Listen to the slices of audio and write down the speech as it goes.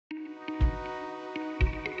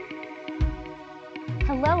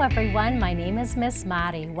Hello everyone, my name is Miss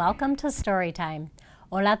Mari. Welcome to Storytime.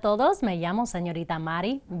 Hola a todos, me llamo Señorita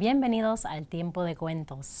Mari. Bienvenidos al tiempo de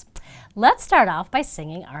cuentos. Let's start off by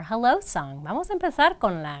singing our hello song. Vamos a empezar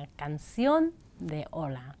con la canción de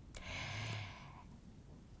hola.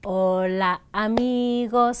 Hola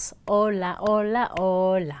amigos, hola, hola,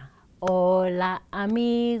 hola. Hola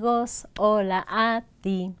amigos, hola a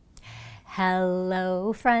ti.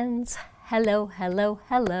 Hello friends, hello, hello,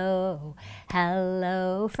 hello.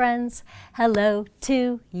 Hello friends, hello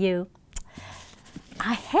to you.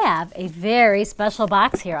 I have a very special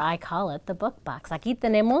box here. I call it the book box. Aquí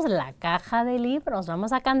tenemos la caja de libros.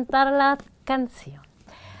 Vamos a cantar la canción.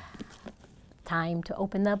 Time to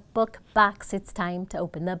open the book box. It's time to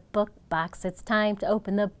open the book box. It's time to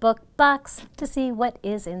open the book box to see what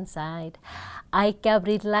is inside. Hay que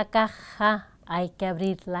abrir la caja. Hay que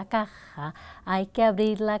abrir la caja. Hay que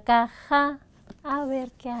abrir la caja. A ver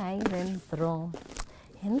qué hay dentro.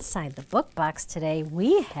 Inside the book box today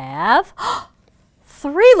we have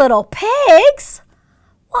 3 little pigs.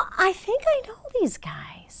 Well, I think I know these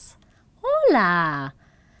guys. Hola.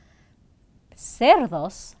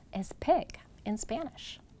 Cerdos is pig in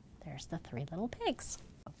Spanish. There's the 3 little pigs.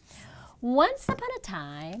 Once upon a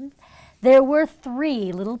time, there were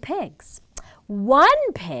 3 little pigs.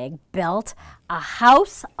 One pig built a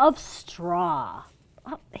house of straw.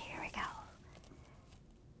 Oh, here we go.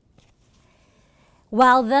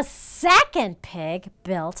 While the second pig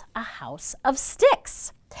built a house of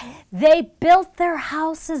sticks. They built their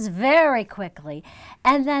houses very quickly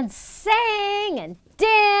and then sang and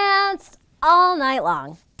danced all night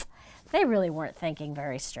long. They really weren't thinking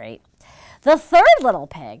very straight. The third little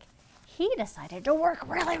pig, he decided to work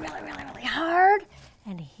really hard,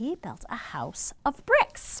 and he built a house of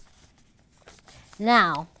bricks.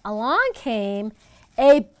 Now, along came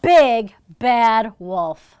a big bad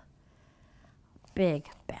wolf. Big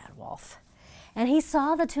bad wolf. And he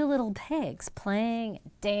saw the 2 little pigs playing,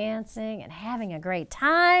 dancing, and having a great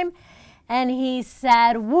time. And he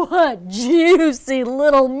said, what juicy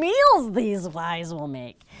little meals these guys will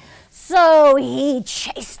make. So he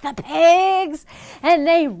chased the pigs, and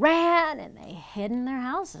they ran, and they hid in their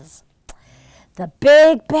houses. The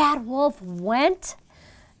big bad wolf went,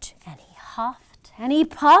 and he huffed, and he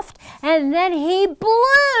puffed, and then he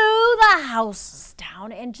blew the houses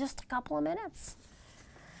down in just a couple of minutes.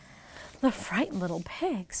 The frightened little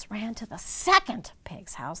pigs ran to the second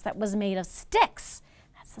pig's house that was made of sticks.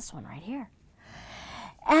 That's this one right here.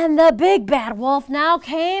 And the big bad wolf now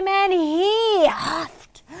came, and he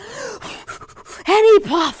huffed, and he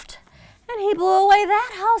puffed, and he blew away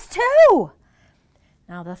that house too.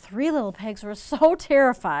 Now the 3 little pigs were so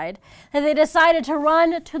terrified that they decided to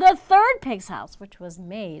run to the third pig's house, which was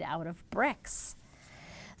made out of bricks.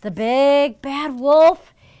 The big bad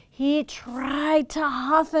wolf, he tried to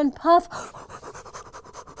huff and puff,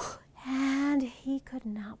 and he could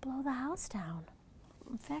not blow the house down.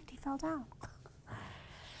 In fact, he fell down.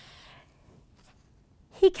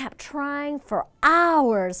 He kept trying for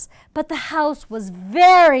hours, but the house was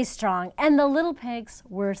very strong, and the little pigs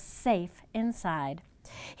were safe inside.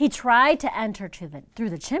 He tried to enter through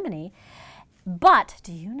the chimney, but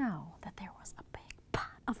do you know that there was a big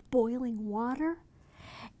pot of boiling water?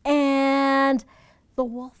 And the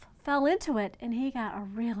wolf fell into it, and he got a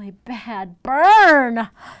really bad burn.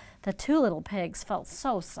 The 2 little pigs felt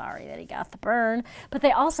so sorry that he got the burn, but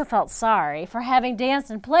they also felt sorry for having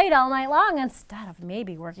danced and played all night long instead of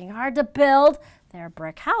maybe working hard to build their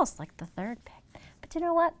brick house like the third pig. But you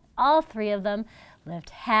know what? All 3 of them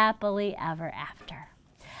lived happily ever after.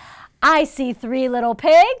 I see 3 little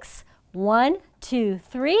pigs. 1, 2,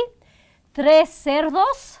 3. Tres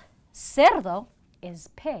cerdos. Cerdo is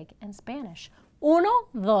pig in Spanish. 1,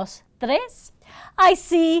 2, 3. I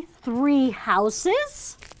see 3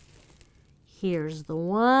 houses. Here's the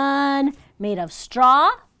one made of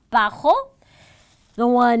straw, bajo. The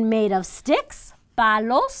one made of sticks,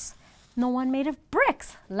 palos. And the one made of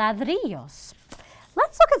bricks, ladrillos.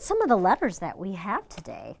 Let's look at some of the letters that we have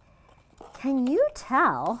today. Can you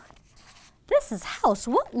tell? This is house.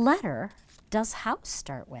 What letter does house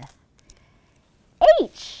start with?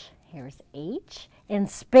 H. Here's H. In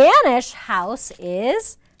Spanish, house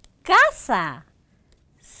is casa.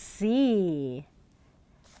 C.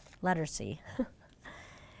 Letter C.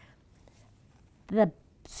 The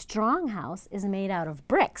strong house is made out of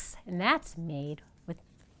bricks, and that's made with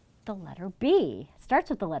the letter B. It starts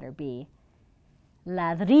with the letter B.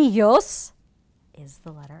 Ladrillos is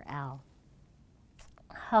the letter L.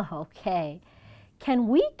 Okay. Can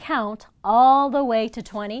we count all the way to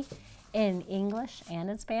 20 in English and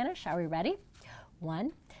in Spanish? Are we ready?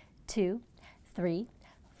 1, 2, 3,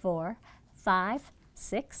 4, 5,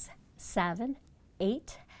 6, 7,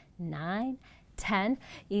 8, 9, 10,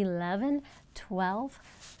 11, 12,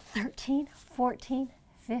 13, 14,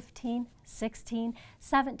 15, 16,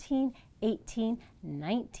 17, 18,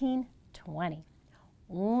 19, 20.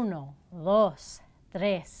 1, 2,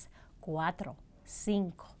 3, 4,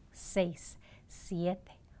 5, 6, 7,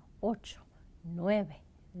 8, 9,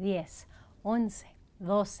 10, 11,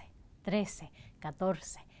 12, 13,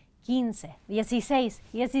 14, 15, 16,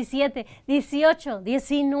 17, 18,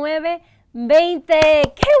 19, 20.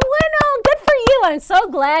 ¡Qué bueno! Good for you. I'm so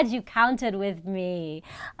glad you counted with me.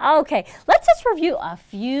 Okay, let's just review a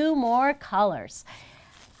few more colors.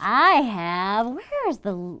 I have, where's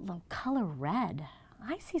the color red?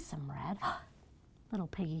 I see some red. Little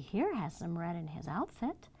piggy here has some red in his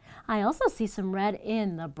outfit. I also see some red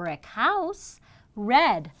in the brick house.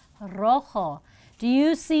 Red, rojo. Do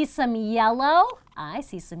you see some yellow? I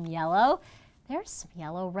see some yellow. There's some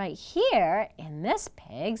yellow right here in this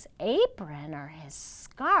pig's apron or his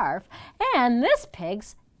scarf and this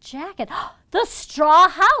pig's jacket. The straw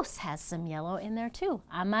house has some yellow in there too.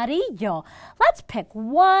 Amarillo. Let's pick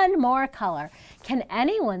one more color. Can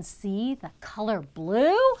anyone see the color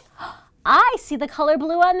blue? I see the color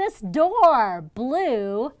blue on this door.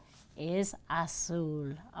 Blue is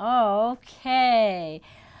azul. Okay.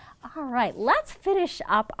 All right, let's finish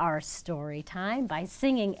up our story time by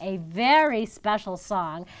singing a very special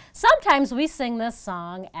song. Sometimes we sing this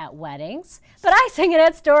song at weddings, but I sing it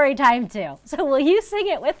at story time too. So will you sing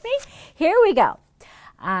it with me? Here we go.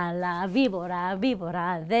 A la víbora,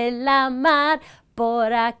 víbora de la mar,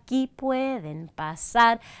 por aquí pueden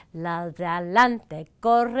pasar. Los de adelante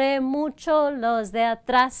corre mucho, los de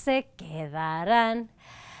atrás se quedarán.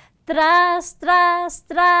 Tras, tras,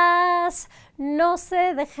 tras, no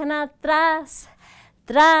se dejen atrás.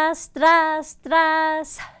 Tras, tras,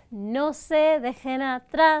 tras, no se dejen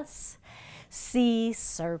atrás. Sea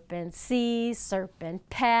serpent,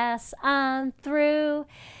 pass on through.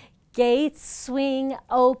 Gates swing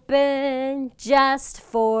open just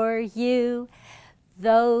for you.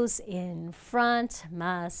 Those in front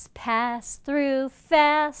must pass through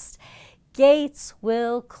fast. Gates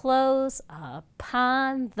will close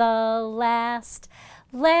upon the last.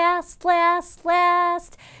 Last, last,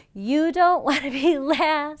 last. You don't want to be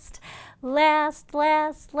last. Last,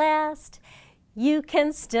 last, last. You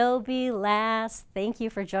can still be last. Thank you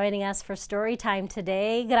for joining us for story time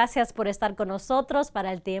today. Gracias por estar con nosotros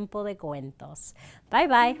para el tiempo de cuentos. Bye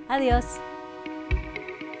bye. Adiós.